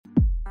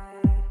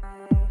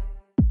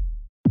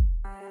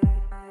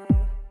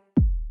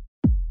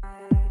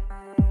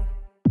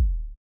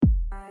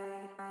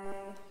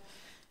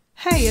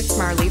Hey, it's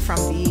Marley from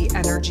the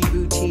Energy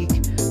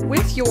Boutique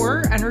with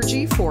your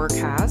energy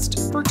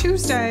forecast for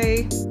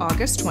Tuesday,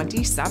 August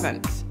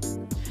 27th.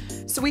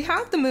 So we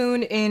have the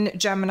moon in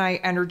Gemini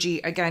energy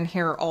again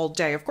here all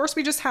day. Of course,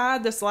 we just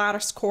had this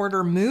last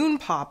quarter moon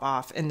pop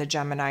off in the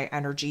Gemini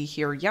energy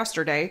here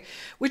yesterday,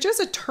 which is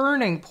a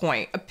turning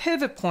point, a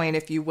pivot point,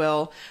 if you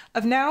will,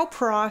 of now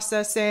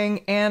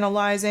processing,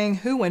 analyzing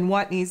who and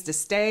what needs to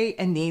stay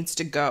and needs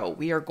to go.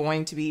 We are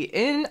going to be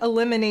in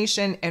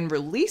elimination and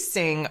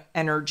releasing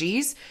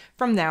energies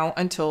from now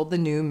until the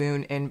new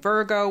moon in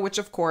Virgo, which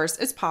of course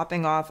is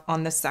popping off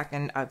on the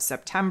 2nd of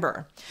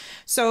September.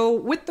 So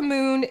with the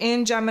moon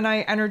in Gemini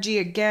energy,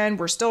 again,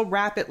 we're still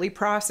rapidly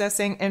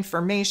processing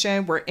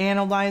information. We're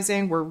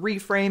analyzing, we're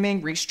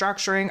reframing,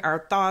 restructuring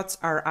our thoughts,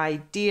 our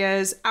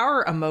ideas,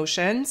 our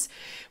emotions.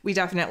 We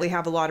definitely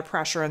have a lot of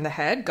pressure in the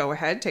head. Go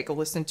ahead, take a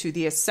listen to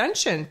the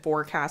ascension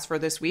forecast for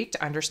this week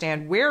to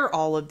understand where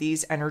all of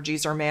these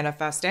energies are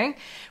manifesting.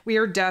 We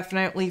are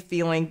definitely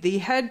feeling the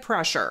head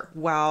pressure.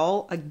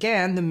 Well,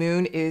 again, the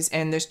moon is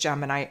in this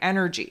Gemini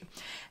energy.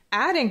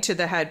 Adding to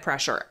the head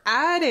pressure,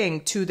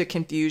 adding to the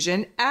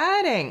confusion,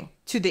 adding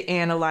to the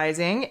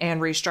analyzing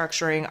and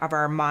restructuring of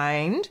our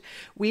mind,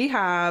 we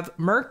have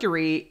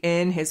Mercury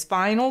in his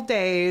final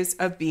days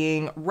of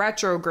being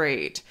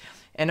retrograde.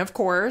 And of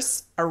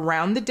course,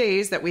 around the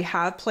days that we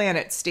have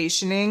planets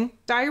stationing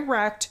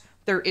direct,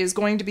 there is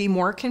going to be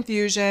more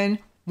confusion,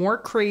 more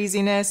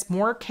craziness,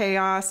 more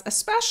chaos,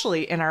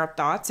 especially in our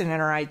thoughts and in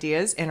our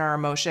ideas, in our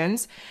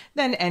emotions,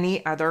 than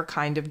any other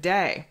kind of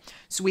day.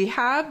 So we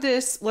have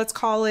this, let's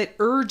call it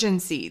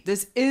urgency,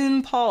 this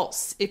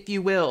impulse, if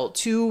you will,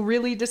 to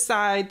really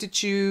decide to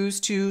choose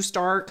to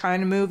start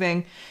kind of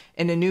moving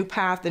in a new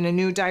path, in a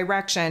new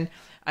direction.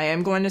 I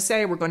am going to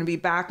say we're going to be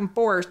back and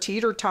forth,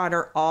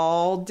 teeter-totter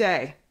all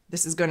day.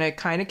 This is going to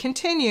kind of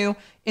continue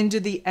into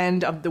the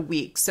end of the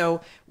week.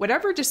 So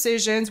whatever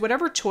decisions,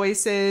 whatever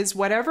choices,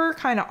 whatever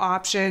kind of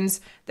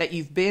options that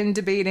you've been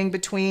debating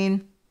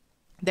between,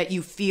 that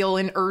you feel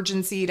an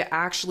urgency to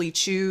actually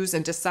choose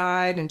and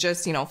decide and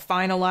just,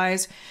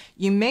 finalize,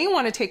 you may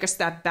want to take a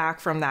step back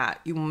from that.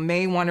 You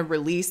may want to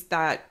release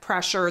that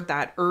pressure,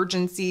 that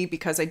urgency,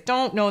 because I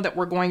don't know that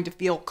we're going to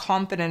feel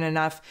confident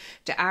enough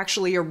to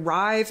actually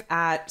arrive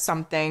at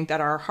something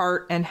that our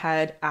heart and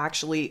head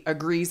actually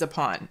agrees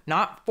upon,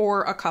 not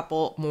for a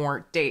couple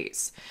more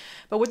days.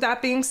 But with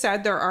that being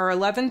said, there are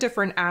 11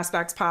 different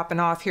aspects popping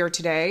off here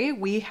today.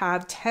 We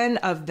have 10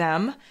 of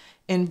them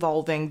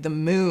involving the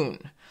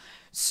moon.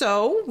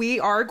 So we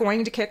are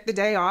going to kick the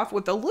day off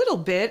with a little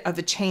bit of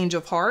a change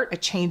of heart, a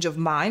change of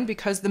mind,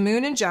 because the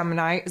moon in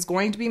Gemini is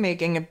going to be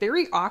making a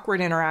very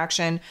awkward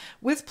interaction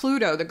with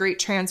Pluto, the great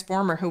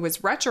transformer, who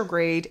is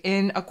retrograde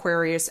in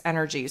Aquarius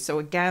energy. So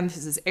again,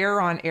 this is air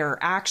on air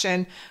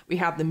action. We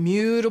have the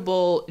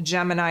mutable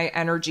Gemini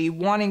energy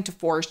wanting to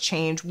force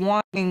change,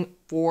 wanting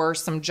for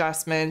some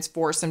adjustments,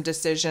 for some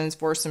decisions,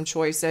 for some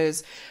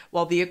choices,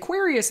 while the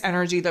Aquarius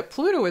energy that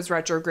Pluto is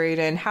retrograde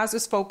in has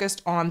us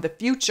focused on the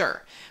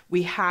future.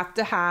 We have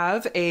to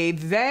have a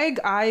vague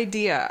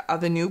idea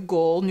of a new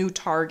goal, new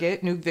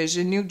target, new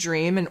vision, new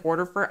dream in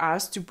order for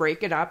us to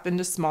break it up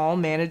into small,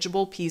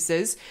 manageable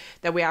pieces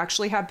that we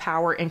actually have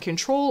power and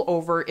control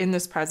over in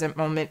this present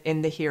moment,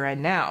 in the here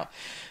and now.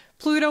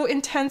 Pluto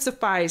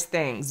intensifies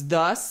things,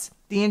 thus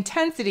the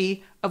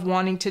intensity of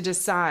wanting to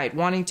decide,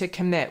 wanting to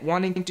commit,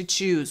 wanting to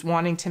choose,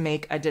 wanting to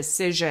make a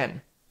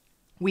decision.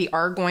 We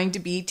are going to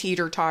be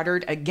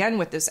teeter-tottered again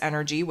with this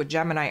energy. With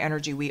Gemini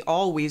energy, we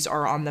always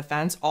are on the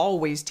fence,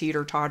 always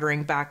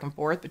teeter-tottering back and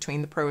forth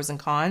between the pros and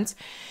cons.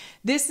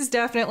 This is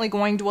definitely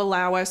going to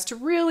allow us to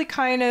really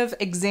kind of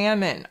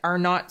examine our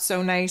not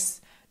so nice,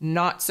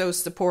 not so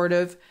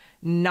supportive,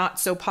 not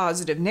so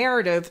positive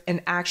narrative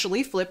and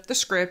actually flip the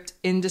script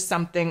into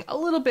something a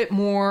little bit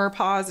more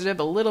positive,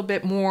 a little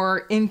bit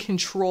more in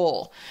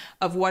control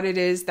of what it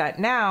is that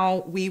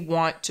now we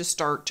want to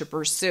start to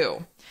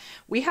pursue.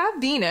 We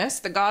have Venus,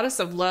 the goddess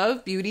of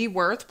love, beauty,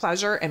 worth,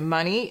 pleasure, and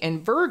money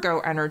in Virgo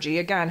energy,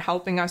 again,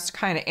 helping us to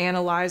kind of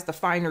analyze the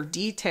finer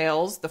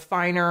details, the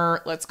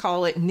finer, let's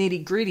call it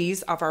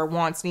nitty-gritties of our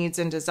wants, needs,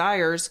 and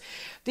desires.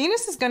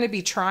 Venus is going to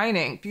be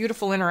trining,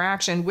 beautiful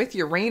interaction with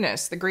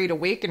Uranus, the great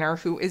awakener,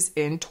 who is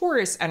in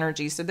Taurus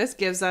energy. So this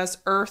gives us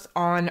earth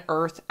on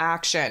earth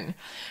action.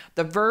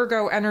 The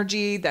Virgo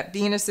energy that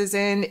Venus is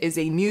in is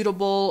a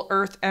mutable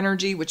earth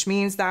energy, which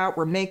means that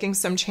we're making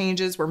some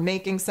changes, we're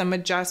making some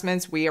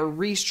adjustments, we are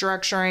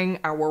restructuring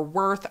our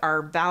worth,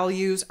 our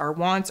values, our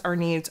wants, our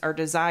needs, our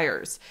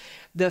desires.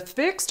 The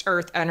fixed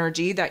earth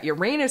energy that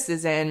Uranus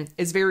is in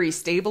is very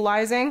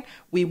stabilizing.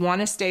 We want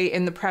to stay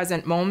in the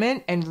present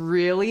moment and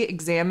really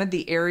examine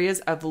the areas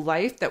of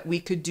life that we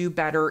could do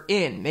better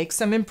in, make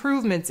some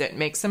improvements in,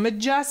 make some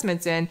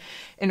adjustments in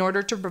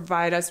order to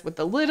provide us with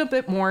a little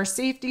bit more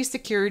safety,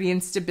 security,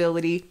 and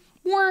stability,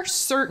 more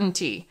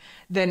certainty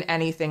than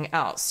anything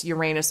else.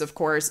 Uranus, of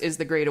course, is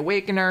the great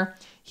awakener.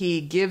 He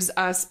gives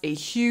us a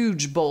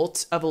huge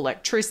bolt of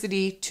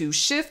electricity to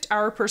shift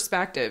our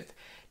perspective,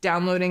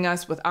 downloading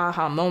us with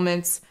aha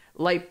moments,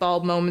 light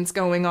bulb moments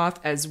going off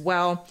as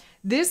well.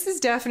 This is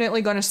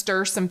definitely going to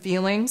stir some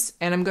feelings,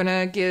 and I'm going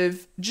to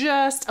give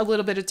just a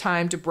little bit of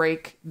time to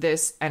break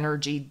this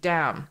energy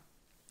down.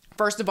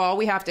 First of all,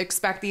 we have to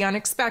expect the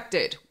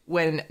unexpected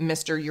when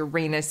Mr.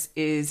 Uranus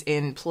is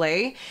in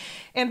play.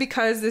 And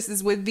because this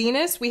is with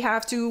Venus, we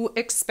have to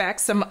expect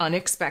some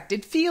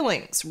unexpected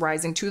feelings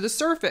rising to the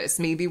surface.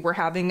 Maybe we're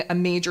having a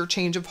major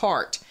change of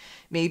heart.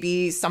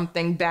 Maybe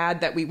something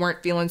bad that we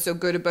weren't feeling so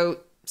good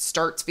about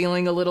starts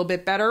feeling a little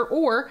bit better,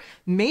 or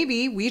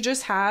maybe we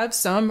just have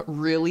some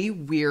really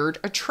weird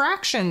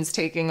attractions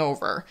taking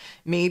over.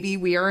 Maybe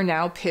we are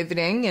now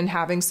pivoting and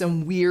having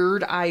some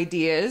weird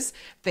ideas,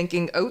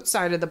 thinking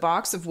outside of the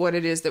box of what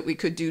it is that we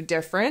could do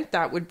different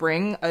that would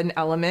bring an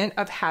element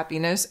of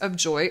happiness, of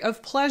joy,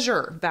 of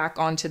pleasure back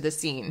onto the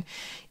scene.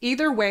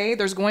 Either way,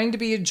 there's going to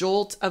be a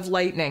jolt of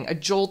lightning, a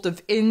jolt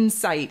of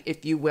insight,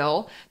 if you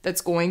will,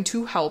 that's going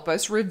to help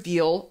us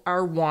reveal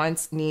our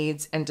wants,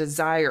 needs, and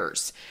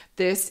desires.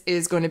 This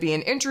is going to be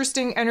an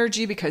interesting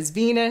energy because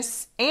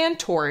Venus and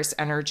Taurus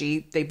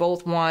energy, they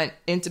both want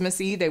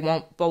intimacy, they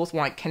both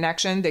want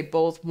connection, they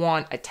both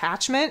want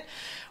attachment,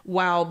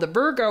 while the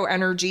Virgo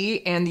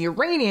energy and the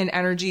Uranian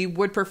energy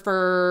would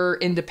prefer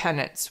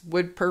independence,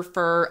 would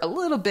prefer a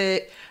little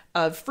bit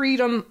of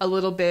freedom, a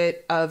little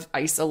bit of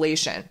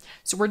isolation.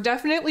 So we're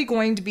definitely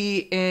going to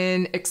be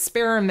in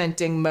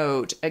experimenting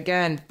mode.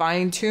 Again,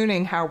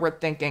 fine-tuning how we're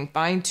thinking,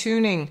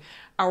 fine-tuning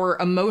our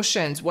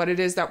emotions, what it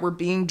is that we're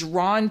being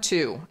drawn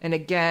to. And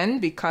again,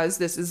 because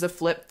this is a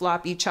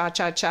flip-floppy,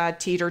 cha-cha-cha,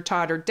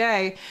 teeter-totter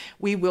day,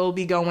 we will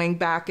be going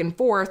back and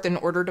forth in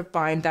order to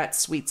find that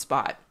sweet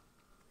spot.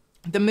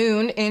 The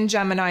moon in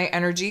Gemini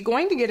energy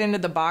going to get into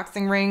the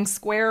boxing ring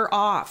square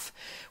off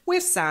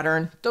with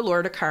Saturn, the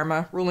Lord of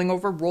Karma, ruling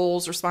over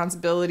roles,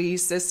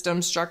 responsibilities,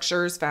 systems,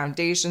 structures,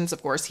 foundations.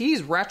 Of course,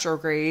 he's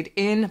retrograde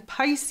in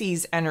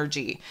Pisces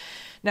energy.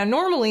 Now,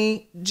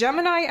 normally,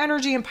 Gemini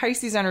energy and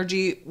Pisces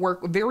energy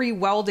work very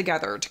well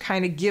together to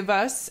kind of give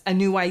us a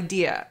new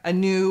idea, a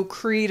new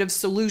creative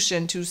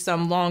solution to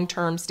some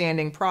long-term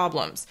standing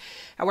problems.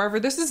 However,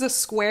 this is a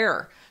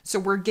square. So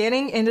we're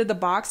getting into the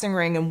boxing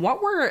ring, and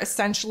what we're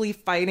essentially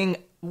fighting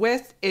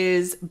with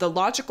is the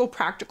logical,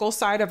 practical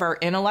side of our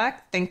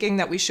intellect, thinking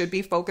that we should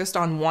be focused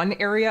on one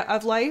area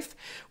of life,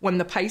 when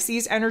the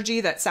Pisces energy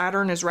that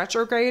Saturn is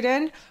retrograde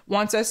in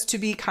wants us to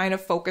be kind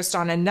of focused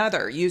on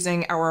another,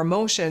 using our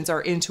emotions,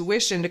 our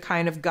intuition to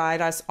kind of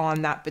guide us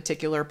on that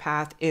particular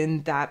path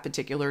in that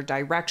particular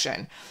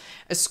direction.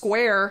 A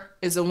square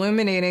is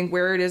illuminating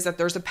where it is that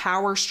there's a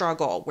power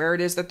struggle, where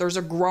it is that there's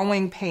a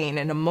growing pain.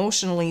 And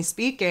emotionally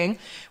speaking,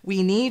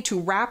 we need to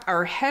wrap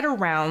our head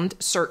around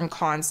certain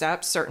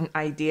concepts, certain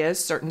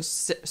ideas, certain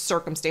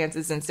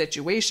circumstances and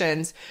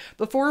situations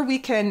before we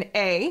can,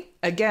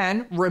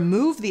 again,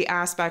 remove the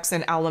aspects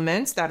and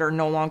elements that are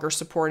no longer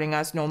supporting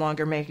us, no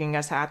longer making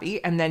us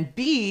happy, and then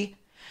B,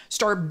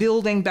 start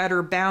building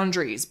better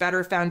boundaries,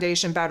 better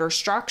foundation, better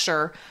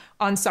structure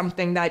on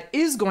something that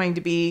is going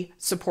to be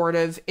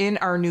supportive in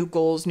our new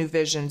goals, new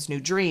visions, new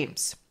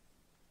dreams.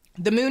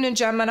 The moon in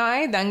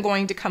Gemini then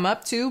going to come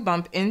up to,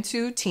 bump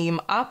into,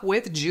 team up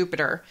with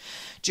Jupiter.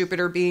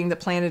 Jupiter being the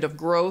planet of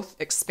growth,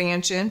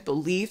 expansion,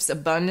 beliefs,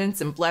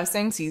 abundance, and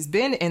blessings. He's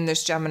been in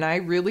this Gemini,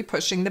 really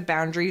pushing the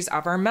boundaries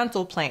of our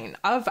mental plane,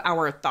 of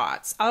our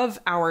thoughts, of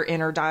our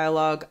inner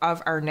dialogue,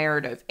 of our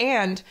narrative,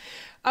 and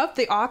of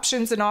the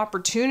options and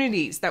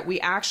opportunities that we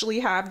actually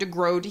have to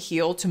grow, to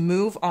heal, to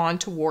move on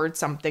towards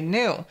something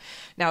new.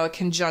 Now, a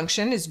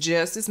conjunction is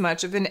just as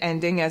much of an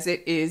ending as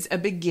it is a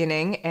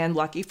beginning, and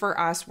lucky for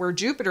us, where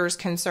Jupiter is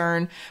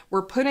concerned,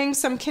 we're putting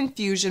some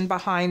confusion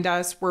behind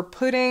us. We're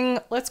putting,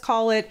 let's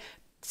call it,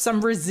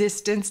 some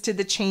resistance to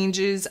the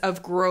changes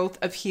of growth,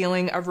 of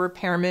healing, of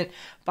repairment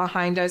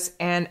behind us.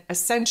 And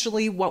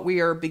essentially what we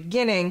are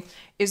beginning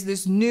is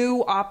this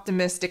new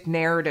optimistic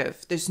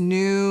narrative, this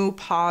new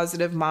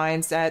positive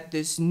mindset,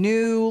 this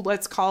new,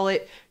 let's call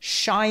it,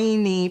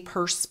 shiny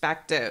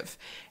perspective.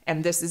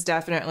 And this is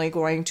definitely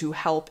going to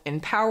help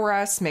empower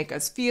us, make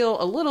us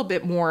feel a little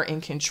bit more in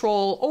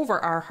control over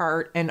our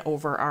heart and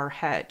over our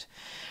head.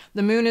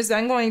 The moon is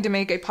then going to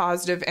make a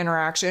positive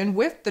interaction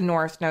with the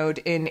North Node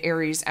in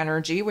Aries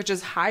energy, which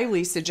is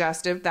highly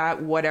suggestive that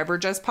whatever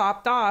just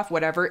popped off,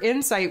 whatever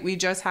insight we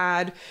just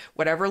had,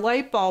 whatever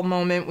light bulb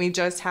moment we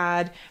just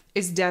had,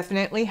 is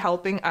definitely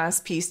helping us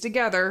piece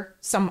together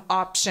some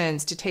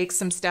options, to take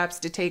some steps,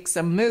 to take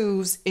some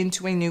moves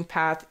into a new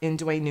path,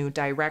 into a new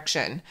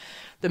direction.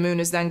 The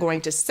moon is then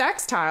going to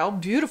sextile,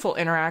 beautiful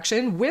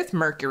interaction, with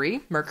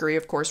Mercury. Mercury,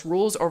 of course,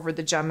 rules over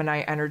the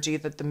Gemini energy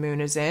that the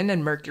moon is in,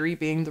 and Mercury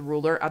being the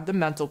ruler of the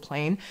mental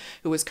plane,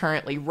 who is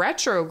currently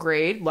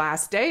retrograde,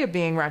 last day of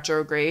being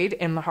retrograde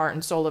in the heart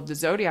and soul of the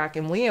zodiac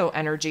in Leo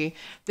energy.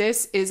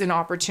 This is an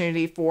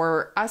opportunity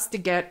for us to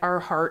get our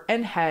heart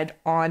and head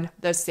on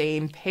the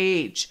same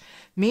page,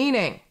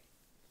 meaning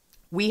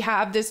we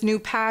have this new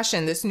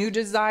passion, this new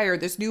desire,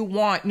 this new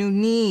want, new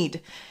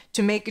need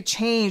to make a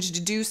change,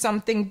 to do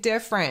something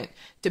different,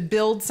 to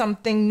build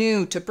something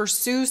new, to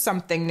pursue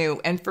something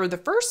new. And for the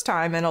first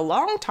time in a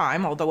long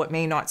time, although it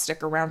may not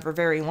stick around for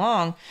very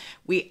long,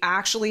 we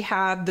actually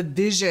have the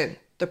vision,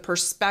 the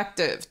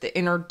perspective, the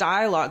inner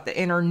dialogue, the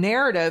inner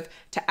narrative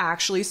to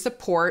actually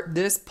support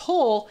this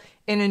pull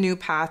in a new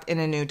path, in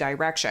a new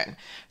direction.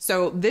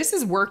 So this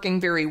is working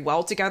very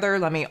well together.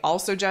 Let me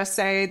also just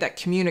say that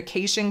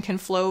communication can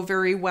flow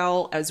very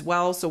well as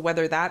well. So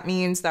whether that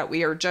means that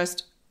we are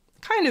just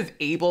kind of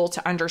able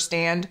to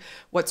understand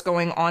what's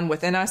going on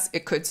within us,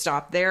 it could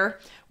stop there.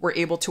 We're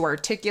able to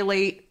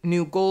articulate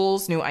new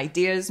goals, new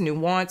ideas, new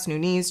wants, new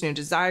needs, new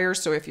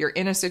desires. So if you're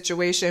in a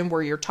situation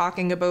where you're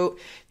talking about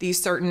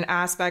these certain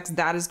aspects,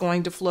 that is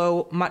going to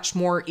flow much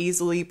more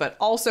easily. But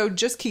also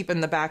just keep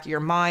in the back of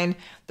your mind,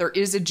 there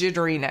is a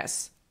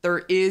jitteriness. There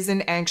is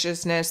an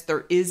anxiousness,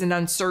 there is an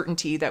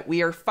uncertainty that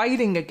we are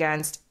fighting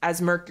against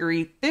as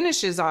Mercury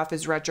finishes off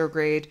his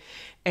retrograde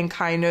and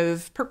kind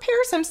of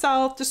prepares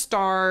himself to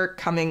start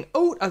coming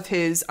out of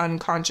his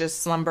unconscious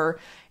slumber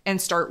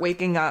and start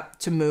waking up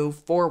to move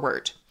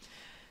forward.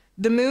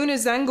 The moon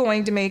is then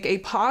going to make a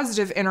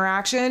positive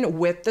interaction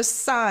with the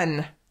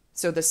sun.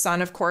 So the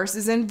sun, of course,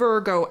 is in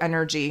Virgo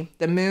energy.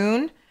 The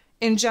moon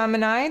in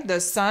Gemini, the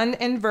sun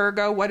in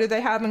Virgo, what do they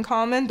have in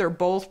common? They're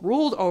both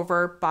ruled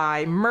over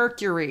by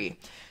Mercury.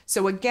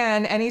 So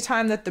again,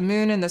 anytime that the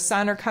moon and the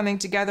sun are coming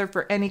together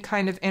for any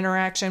kind of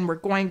interaction, we're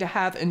going to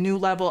have a new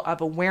level of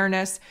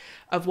awareness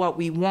of what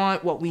we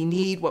want, what we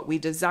need, what we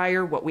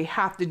desire, what we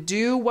have to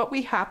do, what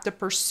we have to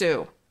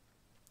pursue.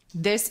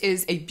 This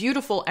is a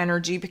beautiful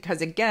energy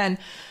because, again,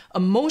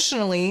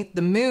 emotionally,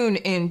 the moon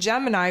in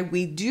Gemini,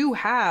 we do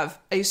have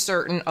a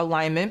certain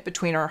alignment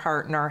between our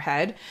heart and our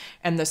head.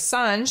 And the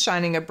sun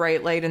shining a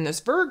bright light in this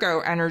Virgo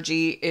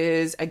energy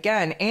is,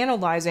 again,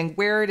 analyzing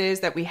where it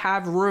is that we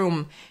have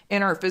room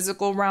in our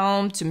physical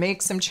realm to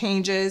make some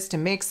changes, to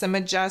make some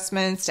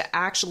adjustments, to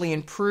actually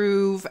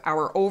improve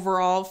our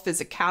overall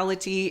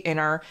physicality in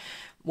our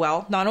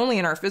not only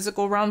in our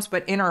physical realms,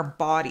 but in our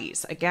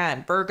bodies.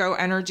 Again, Virgo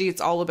energy,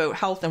 it's all about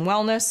health and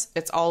wellness.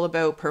 It's all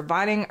about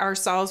providing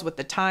ourselves with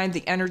the time,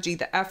 the energy,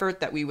 the effort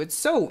that we would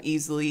so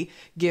easily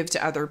give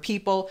to other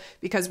people,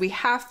 because we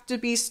have to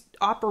be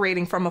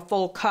operating from a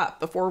full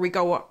cup before we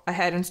go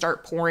ahead and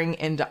start pouring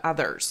into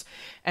others.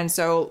 And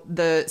so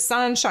the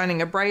sun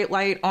shining a bright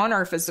light on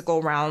our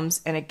physical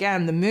realms, and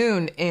again, the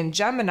moon in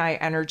Gemini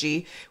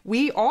energy,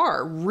 we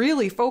are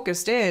really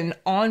focused in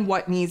on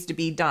what needs to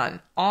be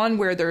done, on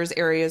where there's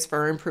areas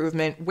for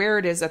improvement, where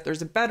it is that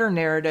there's a better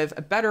narrative,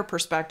 a better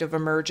perspective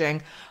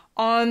emerging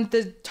on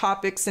the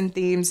topics and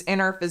themes in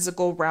our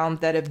physical realm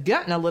that have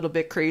gotten a little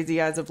bit crazy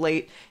as of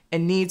late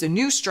and needs a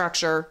new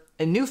structure,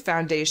 a new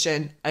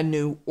foundation, a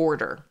new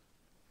order.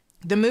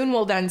 The moon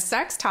will then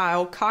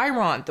sextile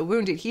Chiron, the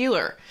wounded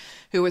healer,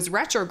 who is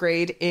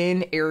retrograde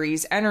in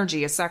Aries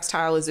energy. A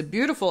sextile is a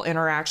beautiful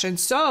interaction.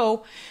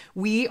 So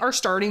we are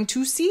starting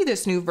to see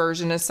this new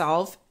version of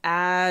self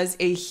as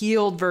a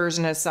healed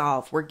version of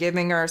self. We're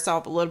giving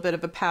ourselves a little bit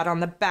of a pat on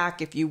the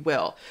back, if you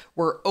will.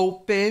 We're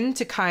open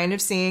to kind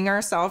of seeing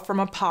ourselves from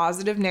a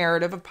positive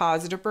narrative, a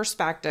positive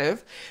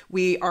perspective.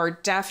 We are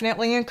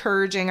definitely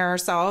encouraging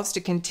ourselves to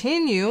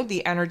continue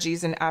the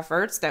energies and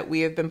efforts that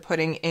we have been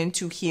putting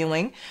into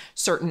healing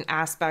certain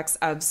aspects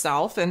of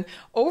self. And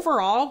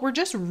overall, we're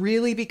just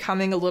really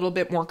becoming a little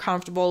bit more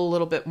comfortable, a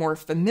little bit more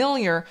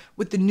familiar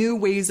with the new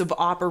ways of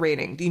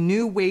operating, the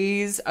new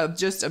ways of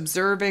just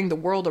observing the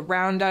world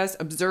around us,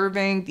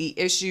 observing the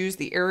issues,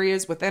 the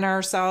areas within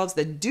ourselves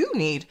that do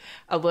need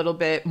a little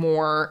bit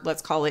more,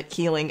 let's call it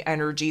healing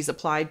energies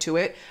applied to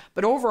it.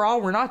 But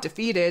overall, we're not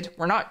defeated.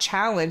 We're not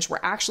challenged. We're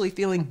actually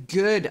feeling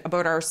good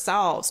about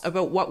ourselves,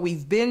 about what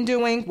we've been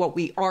doing, what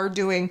we are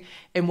doing,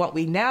 and what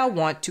we now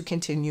want to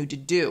continue to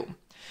do.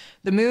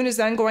 The moon is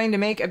then going to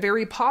make a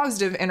very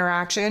positive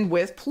interaction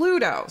with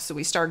Pluto. So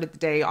we started the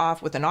day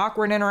off with an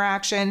awkward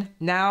interaction.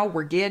 Now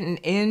we're getting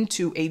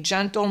into a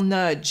gentle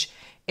nudge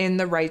in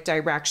the right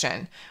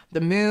direction.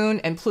 The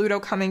moon and Pluto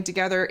coming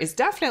together is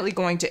definitely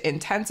going to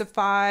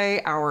intensify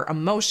our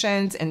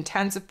emotions,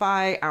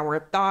 intensify our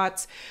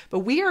thoughts, but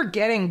we are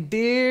getting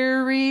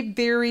very,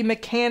 very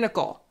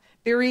mechanical,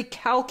 very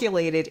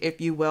calculated,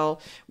 if you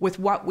will, with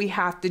what we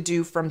have to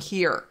do from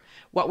here.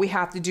 What we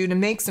have to do to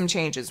make some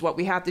changes, what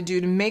we have to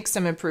do to make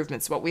some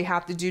improvements, what we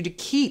have to do to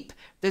keep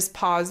this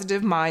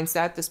positive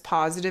mindset, this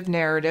positive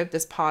narrative,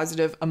 this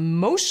positive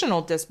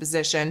emotional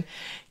disposition,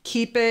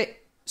 keep it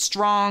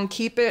strong,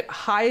 keep it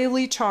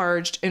highly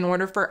charged in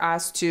order for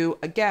us to,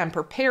 again,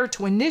 prepare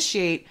to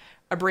initiate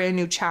a brand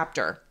new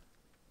chapter.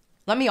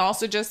 Let me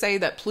also just say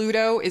that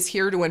Pluto is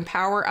here to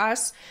empower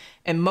us.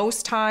 And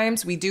most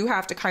times we do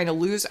have to kind of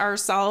lose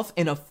ourselves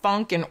in a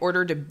funk in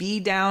order to be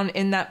down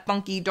in that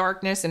funky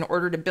darkness in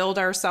order to build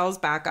ourselves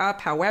back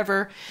up.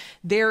 However,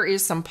 there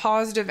is some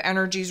positive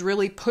energies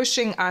really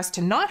pushing us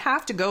to not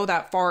have to go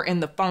that far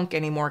in the funk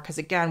anymore. Because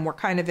again, we're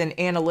kind of in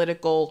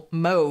analytical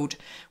mode,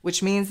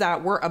 which means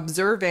that we're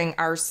observing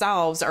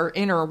ourselves, our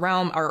inner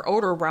realm, our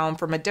outer realm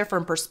from a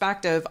different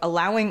perspective,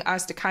 allowing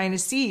us to kind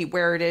of see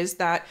where it is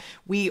that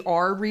we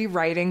are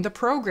rewriting the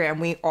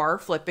program. We are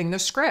flipping the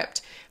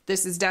script.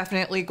 This is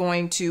definitely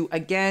going to,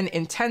 again,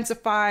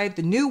 intensify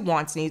the new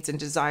wants, needs, and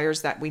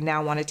desires that we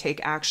now want to take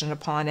action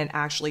upon and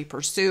actually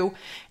pursue.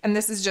 And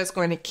this is just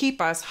going to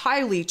keep us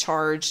highly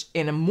charged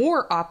in a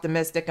more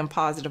optimistic and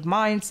positive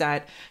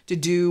mindset to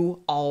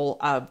do all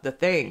of the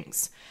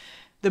things.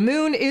 The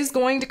moon is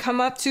going to come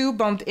up to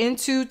bump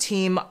into,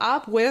 team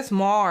up with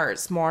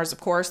Mars. Mars, of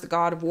course, the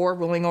god of war,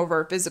 ruling over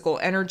our physical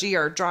energy,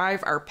 our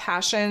drive, our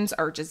passions,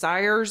 our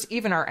desires,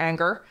 even our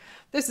anger.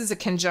 This is a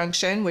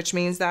conjunction, which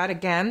means that,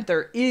 again,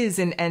 there is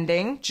an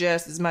ending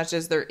just as much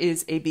as there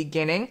is a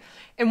beginning.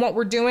 And what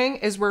we're doing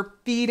is we're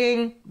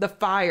feeding the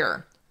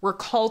fire. We're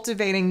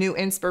cultivating new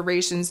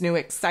inspirations, new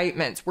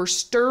excitements. We're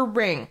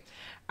stirring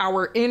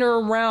our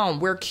inner realm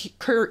where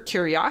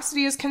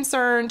curiosity is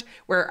concerned,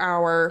 where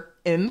our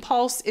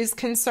impulse is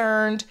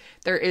concerned.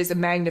 There is a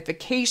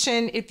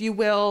magnification, if you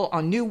will,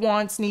 on new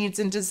wants, needs,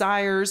 and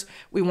desires.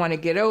 We want to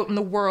get out in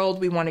the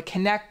world. We want to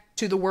connect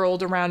to the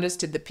world around us,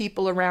 to the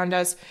people around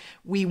us.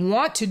 We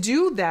want to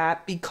do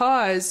that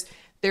because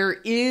there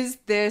is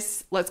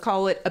this, let's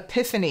call it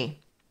epiphany,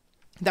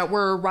 that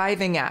we're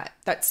arriving at,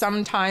 that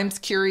sometimes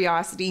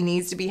curiosity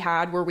needs to be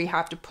had where we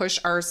have to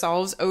push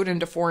ourselves out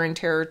into foreign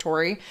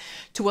territory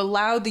to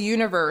allow the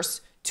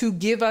universe to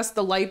give us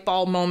the light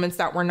bulb moments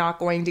that we're not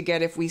going to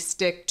get if we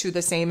stick to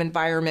the same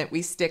environment,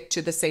 we stick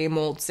to the same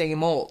old,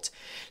 same old.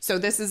 So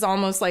this is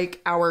almost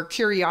like our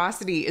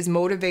curiosity is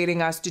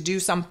motivating us to do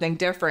something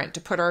different,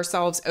 to put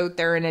ourselves out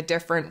there in a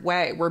different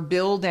way. We're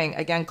building,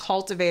 again,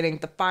 cultivating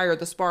the fire,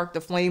 the spark,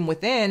 the flame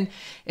within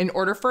in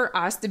order for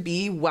us to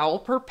be well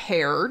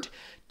prepared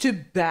to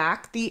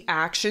back the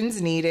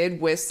actions needed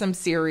with some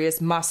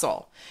serious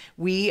muscle.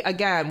 We,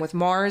 again, with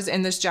Mars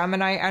in this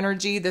Gemini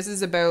energy, this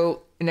is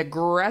about an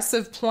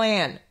aggressive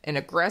plan, an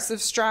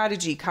aggressive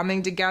strategy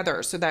coming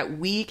together so that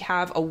we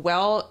have a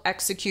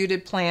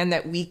well-executed plan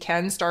that we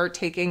can start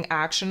taking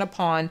action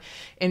upon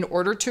in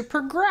order to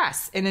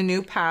progress in a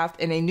new path,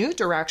 in a new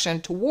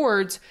direction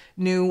towards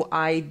new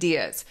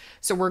ideas.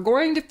 So we're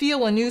going to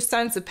feel a new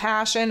sense of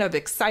passion, of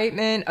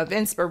excitement, of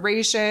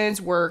inspirations.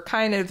 We're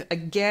kind of,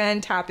 again,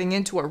 tapping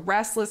into a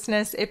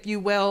restlessness, if you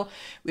will.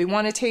 We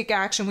want to take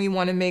action. We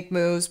want to make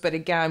moves. But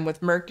again,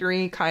 with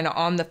Mercury kind of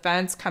on the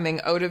fence,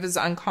 coming out of his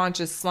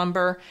unconscious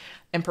slumber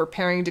and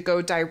preparing to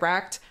go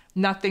direct,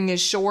 nothing is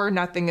sure,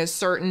 nothing is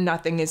certain,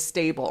 nothing is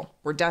stable.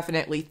 We're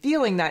definitely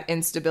feeling that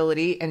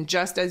instability. And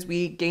just as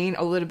we gain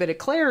a little bit of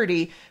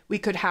clarity, we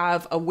could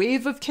have a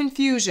wave of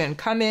confusion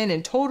come in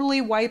and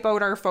totally wipe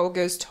out our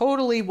focus,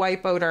 totally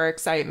wipe out our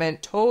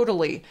excitement,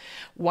 totally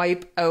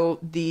wipe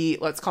out the,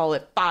 let's call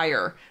it,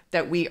 fire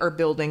that we are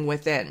building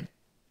within.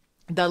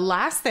 The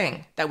last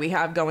thing that we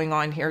have going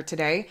on here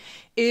today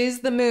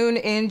is the moon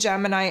in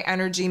Gemini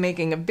energy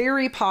making a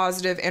very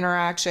positive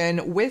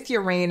interaction with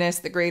Uranus,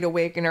 the Great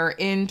Awakener,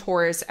 in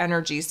Taurus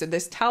energy. So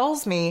this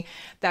tells me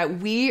that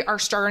we are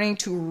starting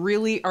to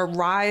really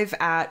arrive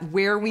at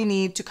where we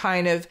need to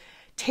kind of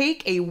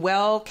take a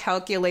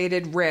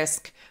well-calculated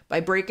risk by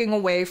breaking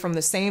away from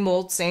the same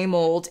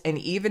old, and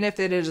even if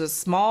it is a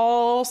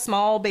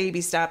small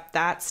baby step,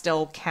 that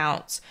still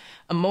counts.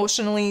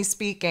 Emotionally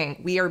speaking,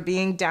 we are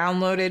being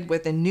downloaded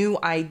with a new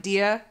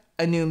idea,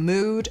 a new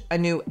mood, a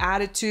new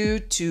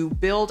attitude to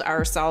build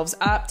ourselves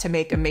up, to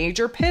make a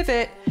major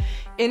pivot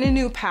in a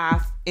new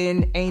path,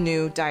 in a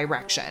new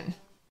direction.